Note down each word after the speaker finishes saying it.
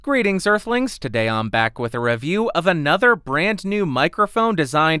Greetings, Earthlings! Today I'm back with a review of another brand new microphone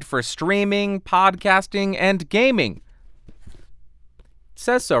designed for streaming, podcasting, and gaming. It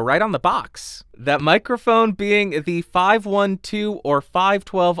says so right on the box. That microphone being the 512 or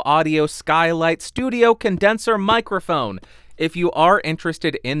 512 Audio Skylight Studio Condenser Microphone. If you are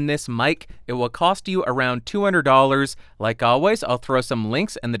interested in this mic, it will cost you around $200. Like always, I'll throw some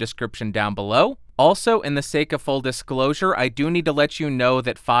links in the description down below. Also, in the sake of full disclosure, I do need to let you know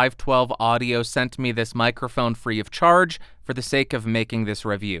that 512 Audio sent me this microphone free of charge for the sake of making this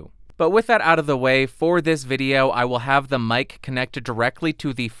review. But with that out of the way, for this video, I will have the mic connected directly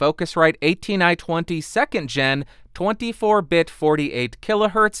to the Focusrite 18i20 2nd Gen 24-bit 48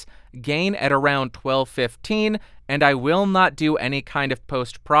 kHz, gain at around 1215, and I will not do any kind of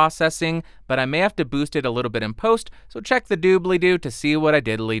post-processing, but I may have to boost it a little bit in post, so check the doobly-doo to see what I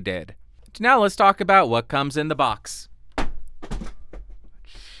diddly did. Now let's talk about what comes in the box.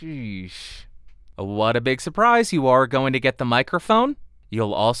 Sheesh. What a big surprise, you are going to get the microphone.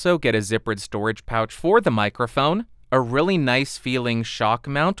 You'll also get a zippered storage pouch for the microphone, a really nice feeling shock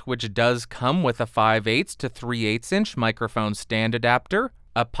mount which does come with a 5/8 to 3/8 inch microphone stand adapter,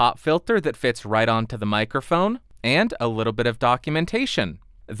 a pop filter that fits right onto the microphone, and a little bit of documentation.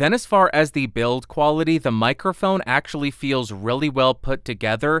 Then as far as the build quality, the microphone actually feels really well put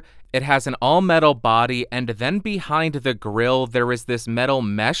together. It has an all-metal body, and then behind the grill there is this metal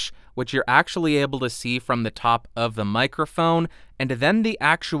mesh, which you're actually able to see from the top of the microphone, and then the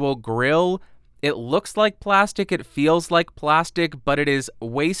actual grill, it looks like plastic, it feels like plastic, but it is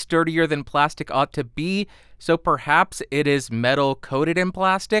way sturdier than plastic ought to be, so perhaps it is metal coated in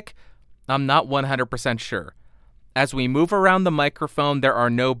plastic? I'm not 100% sure. As we move around the microphone, there are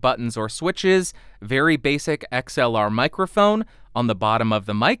no buttons or switches. Very basic XLR microphone. On the bottom of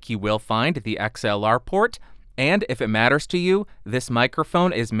the mic, you will find the XLR port. And if it matters to you, this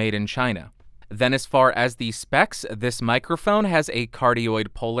microphone is made in China. Then as far as the specs, this microphone has a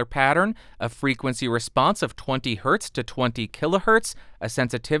cardioid polar pattern, a frequency response of 20 Hz to 20 kHz, a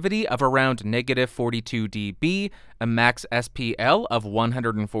sensitivity of around -42 dB, a max SPL of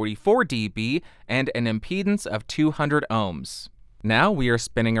 144 dB, and an impedance of 200 ohms. Now we are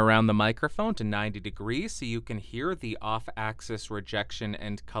spinning around the microphone to 90 degrees so you can hear the off-axis rejection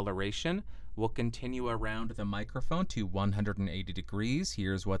and coloration. We'll continue around the microphone to 180 degrees.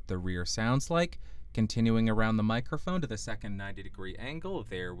 Here's what the rear sounds like. Continuing around the microphone to the second 90-degree angle.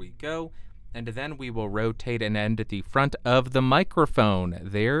 There we go. And then we will rotate and end at the front of the microphone.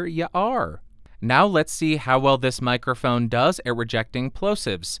 There you are. Now let's see how well this microphone does at rejecting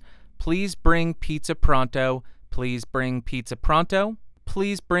plosives. Please bring pizza pronto. Please bring pizza pronto.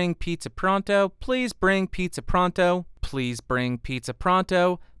 Please bring pizza pronto. Please bring pizza pronto. Please bring pizza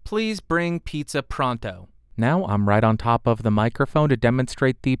pronto. Please bring pizza pronto. Now I'm right on top of the microphone to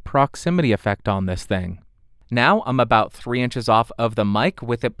demonstrate the proximity effect on this thing. Now I'm about 3 inches off of the mic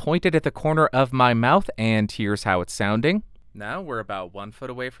with it pointed at the corner of my mouth, and here's how it's sounding. Now we're about 1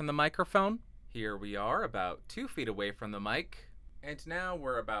 foot away from the microphone. Here we are about 2 feet away from the mic. And now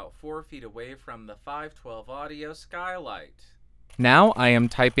we're about 4 feet away from the 512 Audio Skylight. Now I am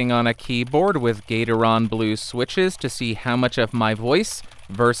typing on a keyboard with Gatoron blue switches to see how much of my voice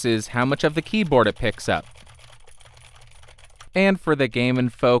versus how much of the keyboard it picks up. And for the gamin'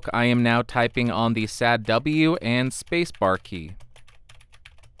 folk, I am now typing on the SAD W and spacebar key.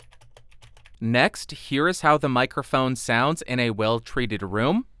 Next, here is how the microphone sounds in a well-treated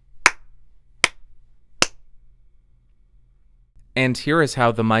room. And here is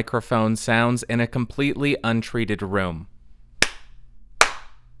how the microphone sounds in a completely untreated room.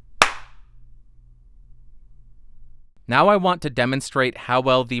 Now I want to demonstrate how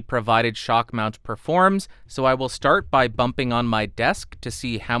well the provided shock mount performs, so I will start by bumping on my desk to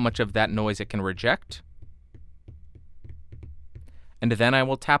see how much of that noise it can reject. And then I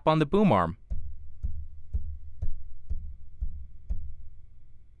will tap on the boom arm.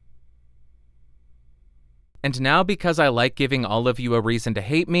 And now, because I like giving all of you a reason to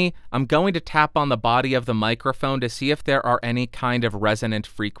hate me, I'm going to tap on the body of the microphone to see if there are any kind of resonant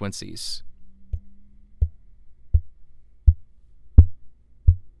frequencies.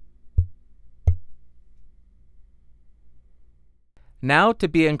 Now, to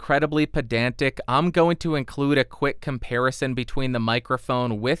be incredibly pedantic, I'm going to include a quick comparison between the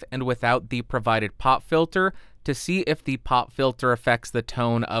microphone with and without the provided pop filter to see if the pop filter affects the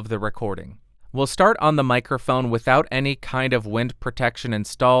tone of the recording. We'll start on the microphone without any kind of wind protection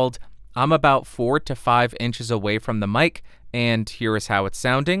installed. I'm about 4 to 5 inches away from the mic, and here is how it's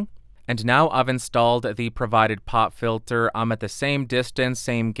sounding. And now I've installed the provided pop filter. I'm at the same distance,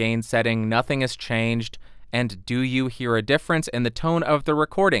 same gain setting, nothing has changed. And do you hear a difference in the tone of the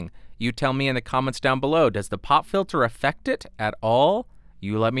recording? You tell me in the comments down below. Does the pop filter affect it at all?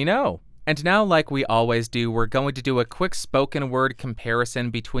 You let me know. And now, like we always do, we're going to do a quick spoken word comparison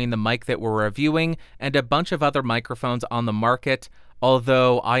between the mic that we're reviewing and a bunch of other microphones on the market,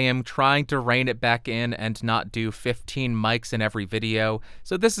 although I am trying to rein it back in and not do 15 mics in every video,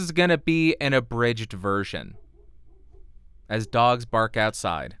 so this is going to be an abridged version. As dogs bark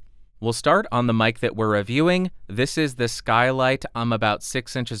outside. We'll start on the mic that we're reviewing. This is the Skylight. I'm about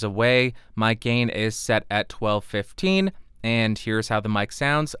 6 inches away. My gain is set at 1215, and here's how the mic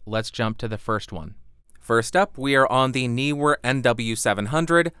sounds. Let's jump to the first one. First up, we are on the Neewer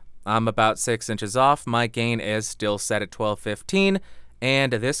NW700. I'm about 6 inches off. My gain is still set at 1215,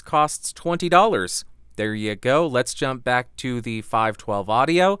 and this costs $20. There you go. Let's jump back to the 512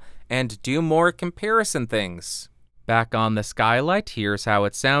 audio and do more comparison things. Back on the Skylight, here's how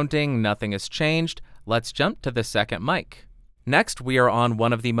it's sounding. Nothing has changed. Let's jump to the second mic. Next, we are on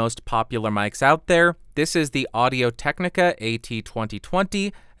one of the most popular mics out there. This is the Audio-Technica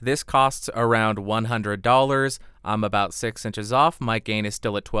AT2020. This costs around $100. I'm about 6 inches off. My gain is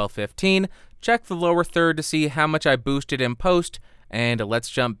still at 1215. Check the lower third to see how much I boosted in post. And let's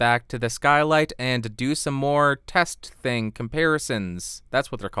jump back to the Skylight and do some more test thing comparisons.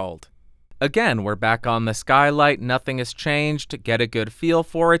 That's what they're called. Again, we're back on the Skylight. Nothing has changed. Get a good feel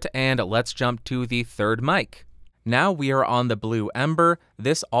for it. And let's jump to the third mic. Now we are on the Blue Ember.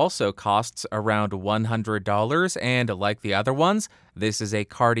 This also costs around $100, and like the other ones, this is a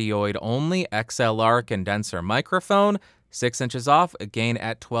cardioid-only XLR condenser microphone, 6 inches off, a gain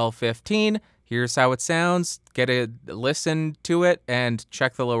at 1215. Here's how it sounds. Get a listen to it and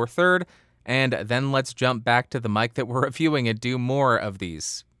check the lower third, and then let's jump back to the mic that we're reviewing and do more of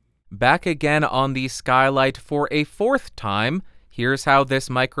these. Back again on the Skylight for a fourth time. Here's how this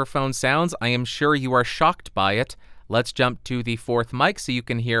microphone sounds. I am sure you are shocked by it. Let's jump to the fourth mic so you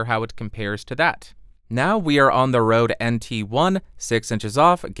can hear how it compares to that. Now we are on the Rode NT1, 6 inches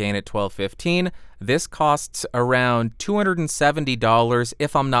off, gain at 1215. This costs around $270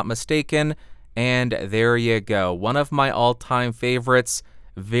 if I'm not mistaken. And there you go. One of my all-time favorites.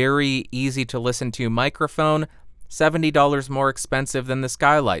 Very easy to listen to microphone. $70 more expensive than the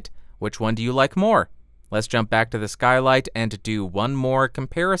Skylight. Which one do you like more? Let's jump back to the Skylight and do one more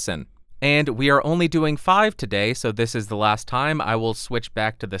comparison. And we are only doing 5 today, so this is the last time. I will switch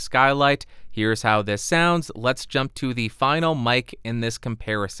back to the Skylight. Here's how this sounds. Let's jump to the final mic in this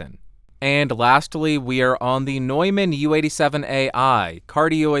comparison. And lastly, we are on the Neumann U87AI,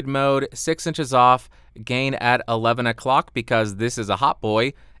 cardioid mode, 6 inches off, gain at 11 o'clock because this is a hot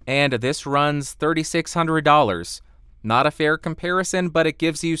boy, and this runs $3,600. Not a fair comparison, but it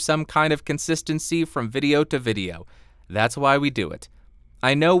gives you some kind of consistency from video to video. That's why we do it.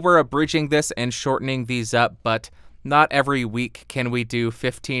 I know we're abridging this and shortening these up, but not every week can we do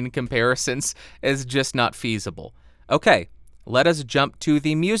 15 comparisons. It's just not feasible. Okay, let us jump to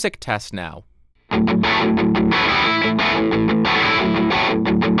the music test now.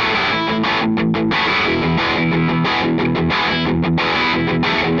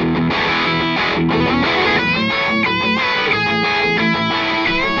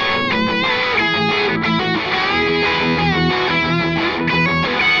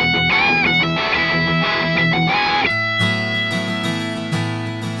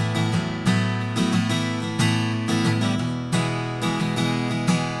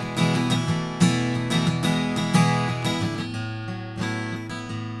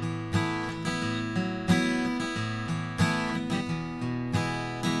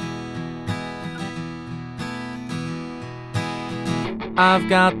 I've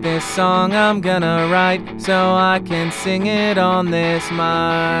got this song I'm gonna write so I can sing it on this mic.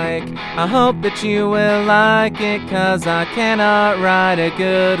 I hope that you will like it, 'cause I cannot write a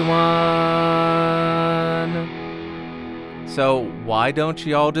good one. So why don't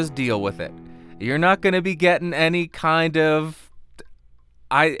you all just deal with it? You're not gonna be getting any kind of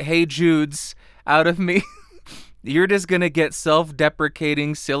Hey Judes out of me. You're just gonna get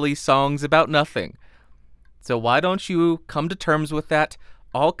self-deprecating, silly songs about nothing. So why don't you come to terms with that?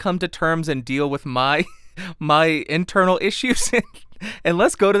 I'll come to terms and deal with my internal issues, and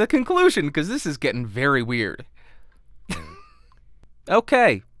let's go to the conclusion, because this is getting very weird.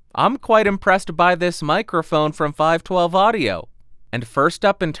 Okay, I'm quite impressed by this microphone from 512 Audio. And first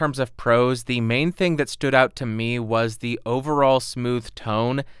up, in terms of pros, the main thing that stood out to me was the overall smooth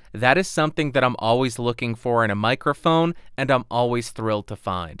tone. That is something that I'm always looking for in a microphone, and I'm always thrilled to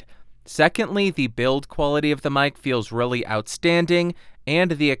find. Secondly, the build quality of the mic feels really outstanding,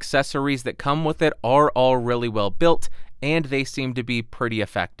 and the accessories that come with it are all really well built, and they seem to be pretty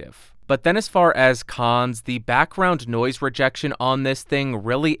effective. But then as far as cons, the background noise rejection on this thing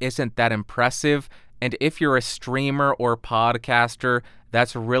really isn't that impressive, and if you're a streamer or podcaster,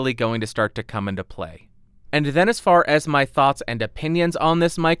 that's really going to start to come into play. And then as far as my thoughts and opinions on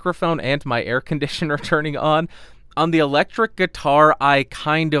this microphone and my air conditioner turning on the electric guitar, I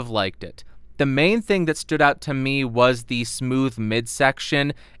kind of liked it. The main thing that stood out to me was the smooth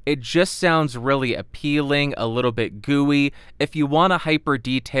midsection. It just sounds really appealing, a little bit gooey. If you want a hyper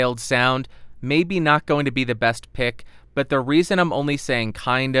detailed sound, maybe not going to be the best pick, but the reason I'm only saying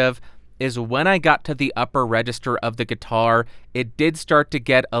kind of is when I got to the upper register of the guitar, it did start to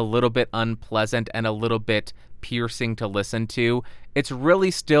get a little bit unpleasant and a little bit piercing to listen to. It's really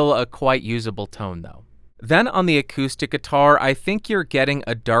still a quite usable tone though. Then on the acoustic guitar, I think you're getting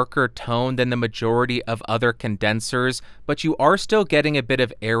a darker tone than the majority of other condensers, but you are still getting a bit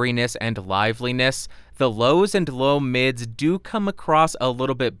of airiness and liveliness. The lows and low mids do come across a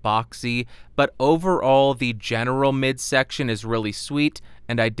little bit boxy, but overall the general mid section is really sweet,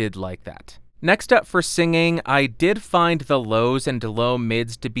 and I did like that. Next up for singing, I did find the lows and low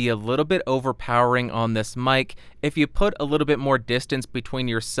mids to be a little bit overpowering on this mic. If you put a little bit more distance between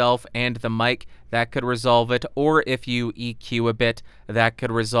yourself and the mic, that could resolve it, or if you EQ a bit, that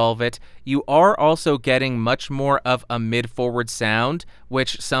could resolve it. You are also getting much more of a mid-forward sound,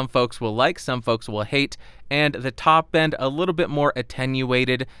 which some folks will like, some folks will hate, and the top end a little bit more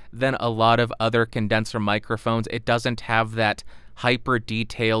attenuated than a lot of other condenser microphones. It doesn't have that hyper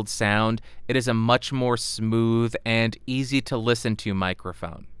detailed sound. It is a much more smooth and easy to listen to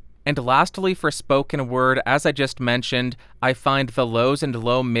microphone. And lastly, for spoken word, as I just mentioned, I find the lows and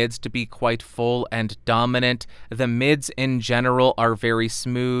low mids to be quite full and dominant. The mids in general are very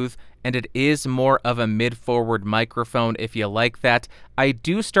smooth, and it is more of a mid-forward microphone if you like that. I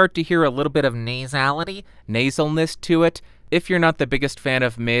do start to hear a little bit of nasalness to it. If you're not the biggest fan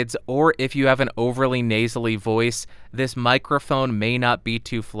of mids, or if you have an overly nasally voice, this microphone may not be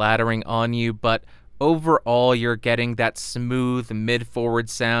too flattering on you, but overall you're getting that smooth mid-forward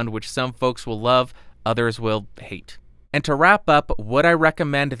sound, which some folks will love, others will hate. And to wrap up, would I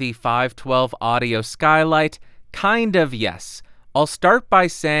recommend the 512 Audio Skylight? Kind of yes. I'll start by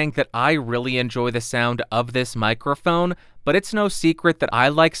saying that I really enjoy the sound of this microphone, but it's no secret that I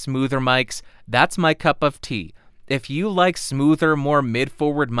like smoother mics. That's my cup of tea. If you like smoother, more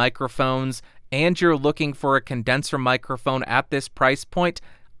mid-forward microphones, and you're looking for a condenser microphone at this price point,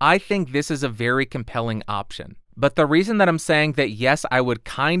 I think this is a very compelling option. But the reason that I'm saying that yes, I would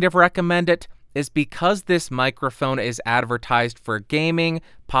kind of recommend it is because this microphone is advertised for gaming,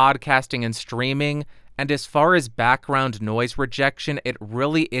 podcasting, and streaming, and as far as background noise rejection, it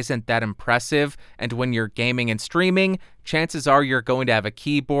really isn't that impressive, and when you're gaming and streaming, chances are you're going to have a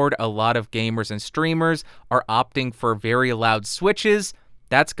keyboard. A lot of gamers and streamers are opting for very loud switches.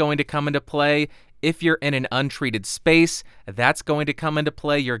 That's going to come into play. If you're in an untreated space, that's going to come into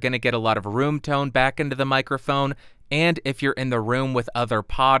play. You're going to get a lot of room tone back into the microphone, and if you're in the room with other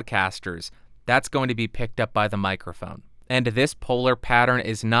podcasters, that's going to be picked up by the microphone. And this polar pattern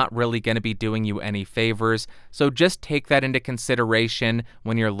is not really going to be doing you any favors, so just take that into consideration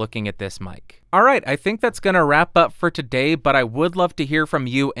when you're looking at this mic. Alright, I think that's going to wrap up for today, but I would love to hear from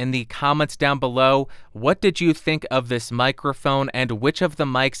you in the comments down below. What did you think of this microphone, and which of the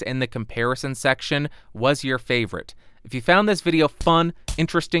mics in the comparison section was your favorite? If you found this video fun,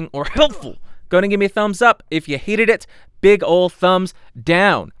 interesting, or helpful, go ahead and give me a thumbs up. If you hated it, big ol' thumbs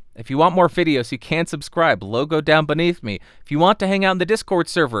down. If you want more videos, you can subscribe, logo down beneath me. If you want to hang out in the Discord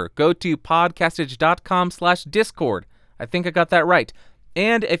server, go to podcastage.com/discord. I think I got that right.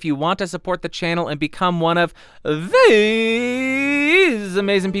 And if you want to support the channel and become one of these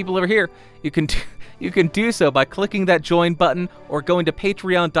amazing people over here, you can do so by clicking that join button or going to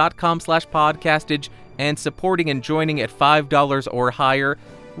patreon.com/podcastage and supporting and joining at $5 or higher.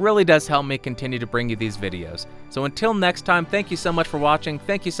 Really does help me continue to bring you these videos. So until next time, thank you so much for watching.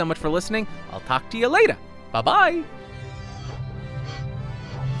 Thank you so much for listening. I'll talk to you later. Bye-bye.